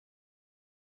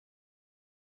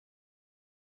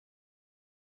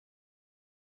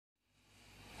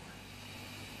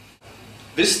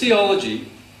This theology,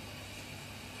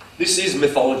 this is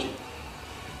mythology.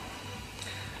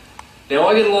 Now,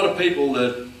 I get a lot of people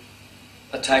that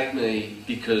attack me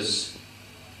because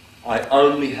I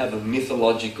only have a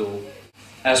mythological,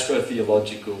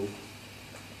 astrotheological,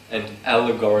 and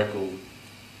allegorical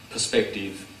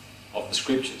perspective of the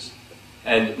scriptures,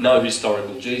 and no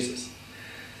historical Jesus.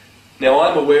 Now,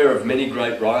 I'm aware of many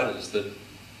great writers that,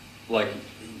 like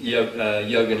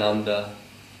Yogananda,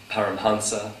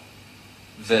 Paramhansa,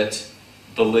 that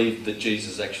believed that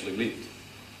Jesus actually lived.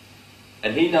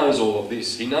 And he knows all of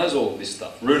this. He knows all of this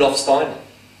stuff. Rudolf Steiner.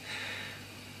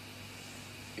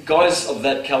 Guys of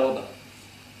that caliber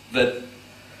that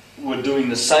were doing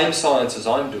the same science as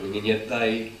I'm doing, and yet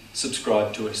they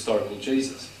subscribe to a historical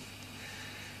Jesus.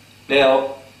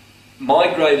 Now,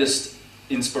 my greatest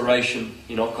inspiration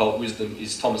in occult wisdom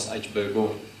is Thomas H.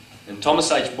 Burgoyne. And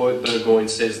Thomas H. Burgoyne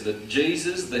says that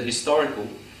Jesus, the historical,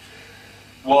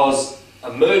 was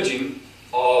a merging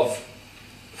of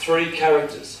three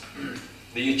characters.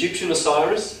 The Egyptian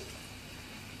Osiris,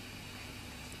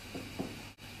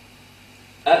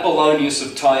 Apollonius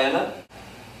of Tyana,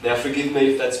 now forgive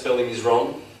me if that spelling is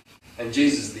wrong, and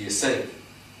Jesus the Essene.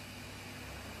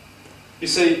 You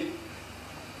see,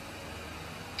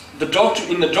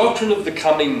 in the doctrine of the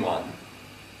coming one,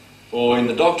 or in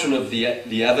the doctrine of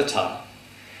the avatar,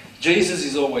 Jesus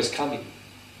is always coming.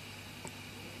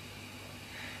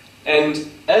 And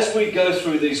as we go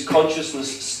through these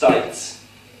consciousness states,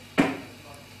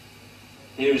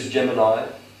 here is Gemini.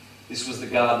 This was the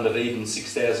Garden of Eden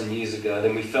 6,000 years ago.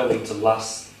 Then we fell into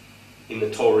lust in the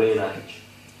Taurian age.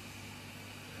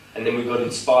 And then we got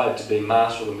inspired to be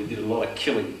martial, and we did a lot of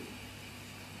killing.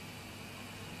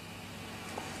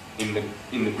 In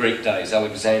the Greek days,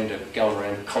 Alexander going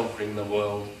around conquering the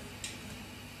world.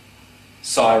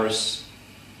 Cyrus,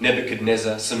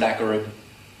 Nebuchadnezzar, Sennacherib,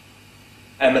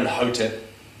 Amenhotep.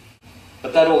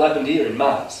 But that all happened here in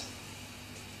Mars.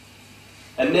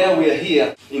 And now we are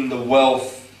here in the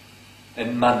wealth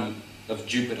and money of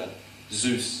Jupiter,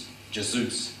 Zeus,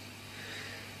 Jesus.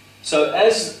 So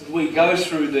as we go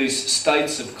through these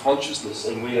states of consciousness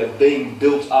and we are being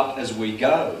built up as we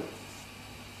go,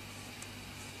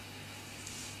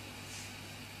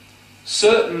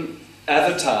 certain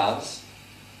avatars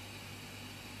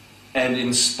and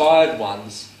inspired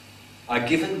ones are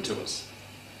given to us.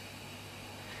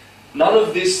 None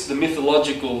of this, the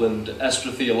mythological and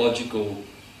astrotheological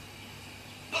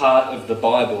part of the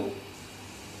Bible,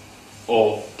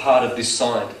 or part of this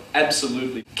science,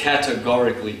 absolutely,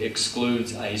 categorically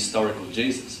excludes a historical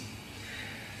Jesus.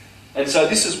 And so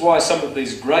this is why some of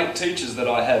these great teachers that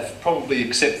I have, probably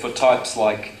except for types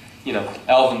like,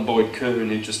 Alvin Boyd Kuhn,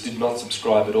 who just did not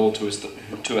subscribe at all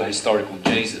to a historical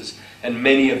Jesus, and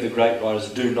many of the great writers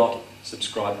do not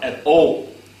subscribe at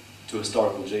all to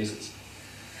historical Jesus.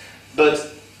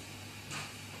 But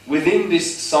within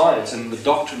this science and the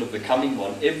doctrine of the coming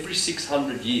one, every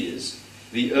 600 years,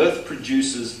 the earth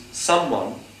produces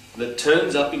someone that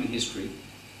turns up in history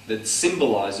that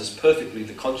symbolises perfectly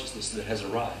the consciousness that has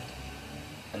arrived.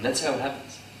 And that's how it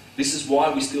happens. This is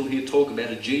why we still hear talk about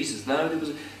a Jesus. No,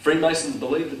 Freemasons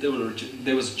believe that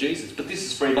there was a Jesus, but this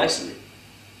is Freemasonry.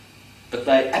 But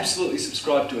they absolutely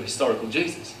subscribe to a historical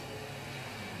Jesus.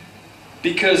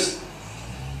 Because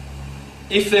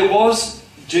if there was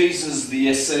Jesus the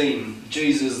Essene,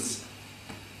 Jesus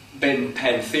Ben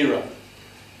Panthera,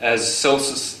 as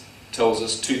Celsus tells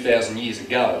us 2,000 years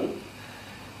ago,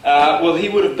 well, he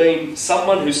would have been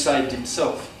someone who saved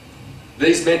himself.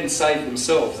 These men saved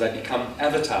themselves. They become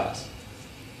avatars.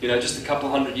 Just a couple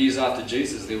of hundred years after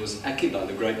Jesus, there was Akiba,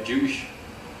 the great Jewish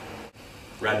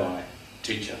rabbi,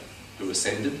 teacher, who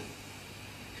ascended.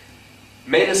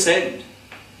 Men ascend.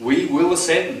 We will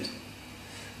ascend.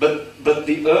 But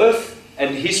the earth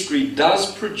and history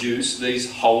does produce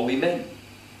these holy men.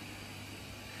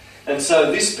 And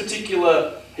so this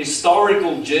particular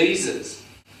historical Jesus,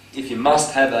 if you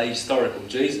must have a historical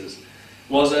Jesus,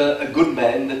 was a good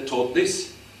man that taught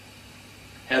this.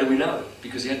 How do we know?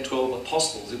 Because he had 12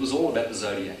 apostles. It was all about the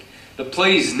zodiac. But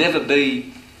please never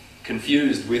be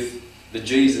confused with the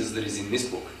Jesus that is in this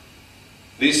book.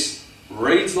 This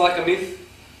reads like a myth,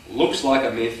 looks like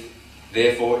a myth,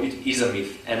 therefore it is a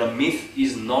myth. And a myth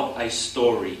is not a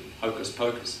story, hocus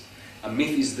pocus. A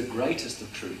myth is the greatest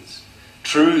of truths.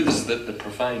 Truths that the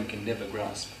profane can never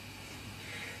grasp.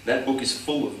 That book is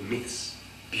full of myths,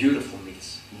 beautiful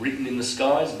myths, written in the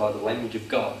skies by the language of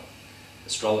God.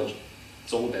 Astrology.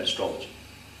 It's all about astrology.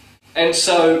 And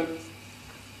so,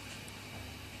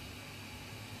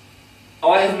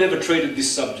 I have never treated this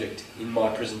subject in my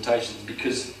presentations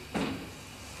because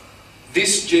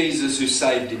this Jesus who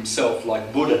saved himself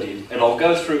like Buddha did, and I'll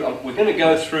go through, we're going to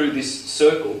go through this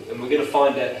circle and we're going to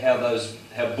find out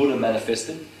how Buddha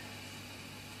manifested.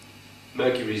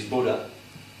 Mercury's Buddha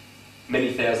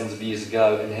many thousands of years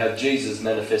ago, and how Jesus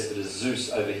manifested as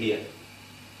Zeus over here.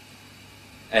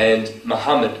 And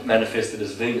Muhammad manifested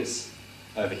as Venus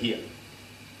over here.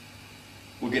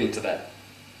 We'll get into that.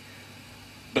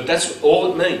 But that's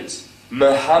all it means.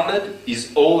 Muhammad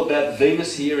is all about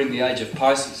Venus here in the age of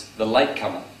Pisces, the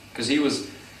latecomer, because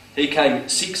he came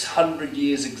 600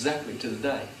 years exactly to the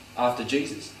day after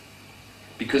Jesus.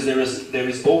 Because there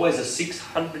is always a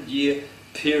 600-year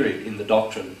period in the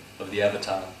doctrine of the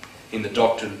Avatar, in the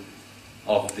doctrine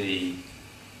of the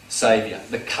Saviour,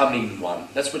 the coming one.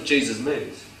 That's what Jesus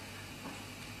means.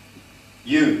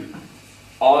 You,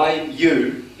 I,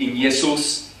 you, in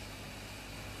Jesus.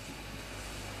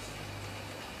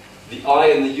 The I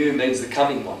and the you means the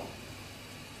coming one.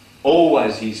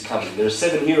 Always he's coming. There are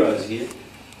 7 heroes here.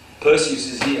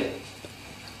 Perseus is here.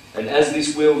 And as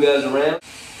this wheel goes around,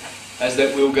 as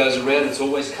that wheel goes around, it's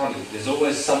always coming. There's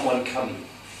always someone coming.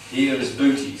 Here is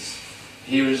Bootes.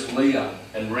 Here is Leo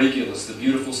and Regulus, the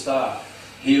beautiful star.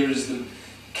 Here is the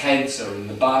Cancer and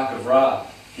the bark of Ra.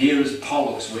 Here is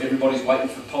Pollux, where everybody's waiting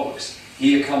for Pollux.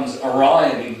 Here comes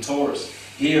Orion in Taurus.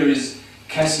 Here is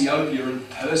Cassiopeia and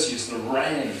Perseus, the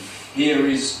ram. Here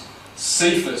is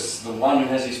Cephas, the one who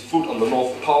has his foot on the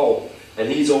North Pole,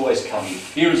 and he's always coming.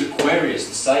 Here is Aquarius,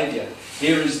 the saviour.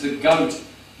 Here is the goat,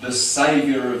 the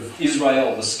saviour of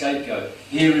Israel, the scapegoat.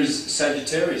 Here is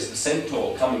Sagittarius, the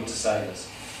centaur, coming to save us.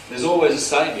 There's always a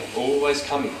saviour, always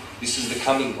coming. This is the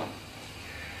coming one.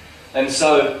 And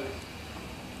so,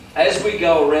 as we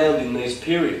go around in these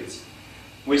periods,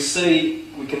 we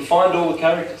can find all the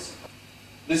characters.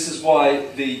 This is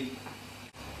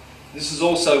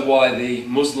also why the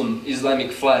Muslim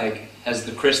Islamic flag has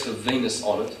the crest of Venus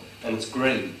on it, and it's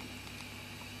green.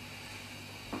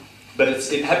 But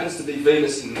it happens to be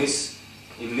Venus in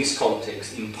this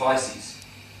context, in Pisces.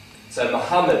 So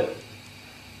Muhammad,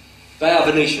 they are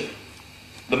Venetian.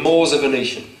 The Moors are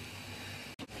Venetian.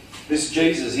 This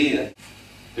Jesus here,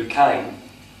 who came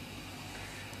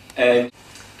and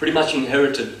pretty much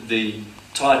inherited the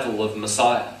title of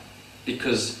Messiah,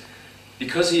 because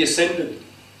he ascended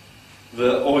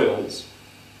the oils,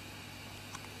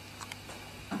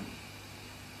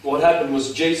 what happened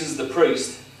was Jesus the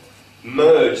priest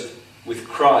merged with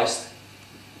Christ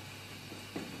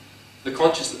the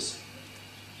consciousness.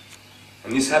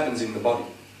 And this happens in the body.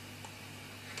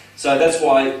 So that's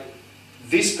why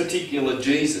this particular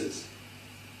Jesus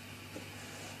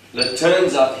that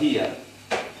turns up here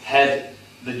had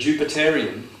the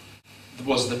Jupiterian,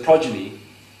 was the progeny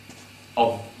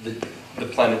of the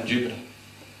planet Jupiter.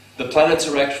 The planets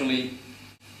are actually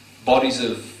bodies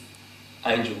of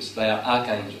angels. They are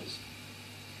archangels.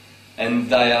 And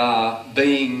they are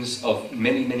beings of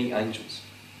many, many angels.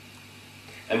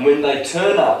 And when they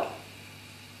turn up,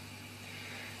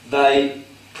 they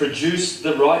produce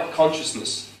the right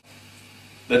consciousness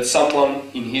that someone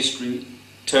in history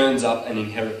turns up and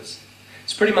inherits.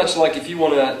 It's pretty much like if you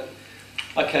want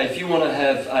to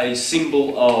have a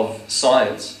symbol of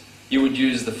science, you would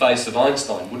use the face of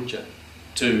Einstein, wouldn't you?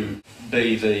 To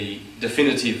be the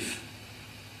definitive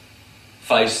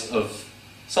face of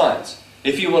science.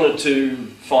 If you wanted to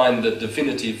find the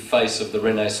definitive face of the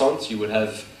Renaissance, you would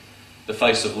have the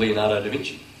face of Leonardo da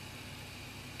Vinci.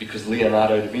 Because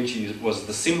Leonardo da Vinci was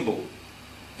the symbol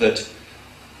that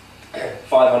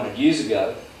 500 years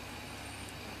ago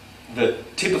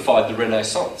that typified the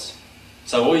Renaissance.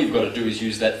 So all you've got to do is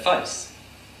use that face.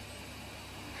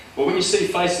 Well, when you see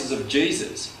faces of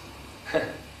Jesus,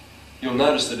 you'll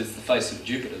notice that it's the face of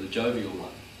Jupiter, the jovial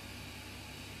one.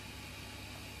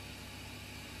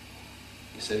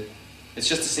 You see? It's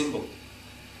just a symbol.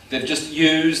 They've just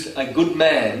used a good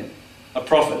man, a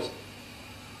prophet,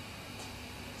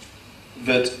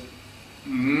 that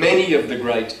many of the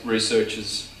great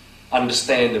researchers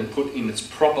understand and put in its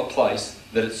proper place,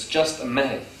 that it's just a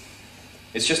man.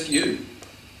 It's just you.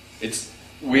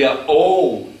 We are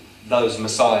all those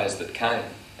messiahs that came.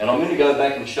 And I'm going to go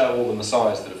back and show all the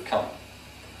messiahs that have come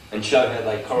and show how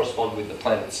they correspond with the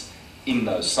planets in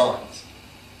those signs.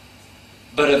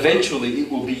 But eventually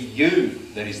it will be you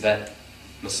that is that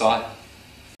Messiah.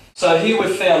 So here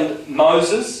we've found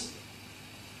Moses,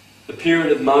 the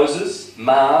period of Moses,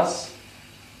 Mars,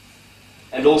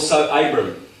 and also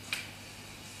Abram.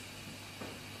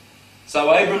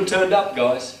 So Abram turned up,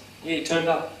 guys. Yeah, he turned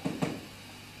up.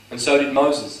 And so did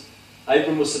Moses.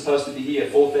 Abram was supposed to be here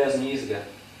 4,000 years ago.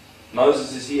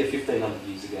 Moses is here 1,500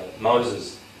 years ago.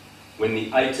 Moses, when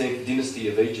the 18th dynasty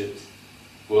of Egypt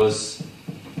was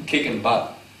kicking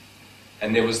butt.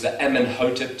 And there was the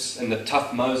Amenhoteps and the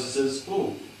tough Moseses.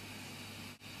 Ooh.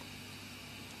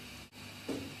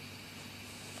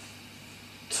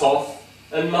 Toth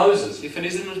and Moses, if it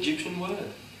is an Egyptian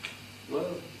word. Well,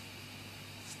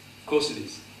 of course it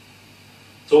is.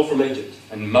 It's all from Egypt.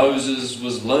 And Moses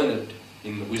was learned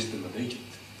in the wisdom of Egypt.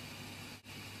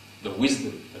 The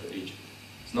wisdom of Egypt.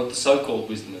 It's not the so-called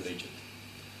wisdom of Egypt.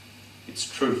 It's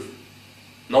truth.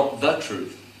 Not the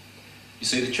truth. You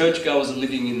see, the churchgoers are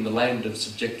living in the land of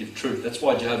subjective truth. That's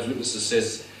why Jehovah's Witnesses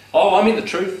says, oh, I'm in the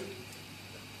truth.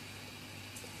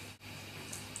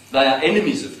 They are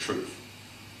enemies of truth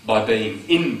by being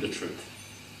in the truth,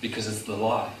 because it's the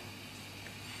lie.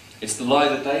 It's the lie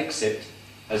that they accept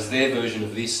as their version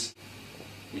of this,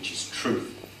 which is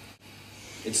truth.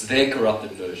 It's their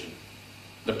corrupted version.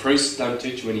 The priests don't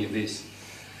teach you any of this.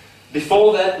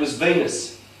 Before that was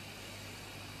Venus.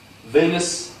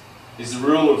 Venus is the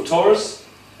ruler of Taurus,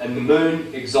 and the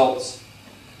moon exalts.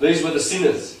 These were the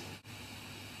sinners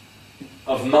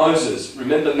of Moses.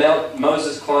 Remember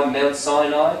Moses climbed Mount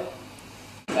Sinai,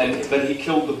 but he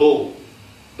killed the bull.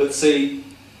 But see,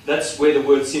 that's where the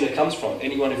word sinner comes from,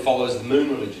 anyone who follows the moon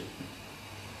religion.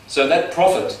 So that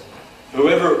prophet,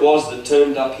 whoever it was that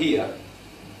turned up here,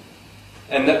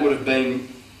 and that would have been,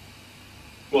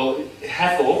 well,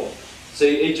 Hathor.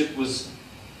 See,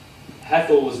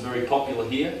 Hathor was very popular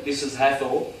here. This is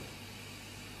Hathor.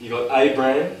 You've got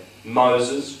Abraham,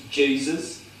 Moses,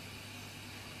 Jesus,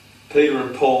 Peter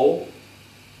and Paul,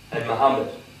 and Muhammad.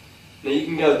 Now you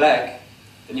can go back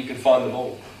and you can find them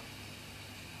all.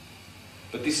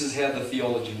 But this is how the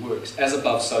theology works. As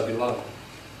above, so below.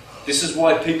 This is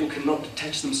why people cannot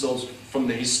detach themselves from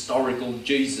the historical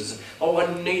Jesus. Oh,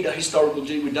 I need a historical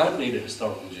Jesus. We don't need a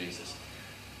historical Jesus.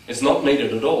 It's not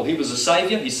needed at all. He was a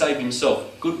saviour. He saved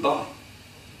himself. Goodbye.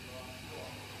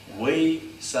 We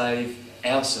save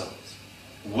ourselves.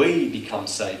 We become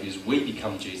saviours. We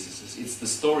become Jesuses. It's the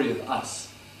story of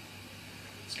us.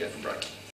 Let's go for break.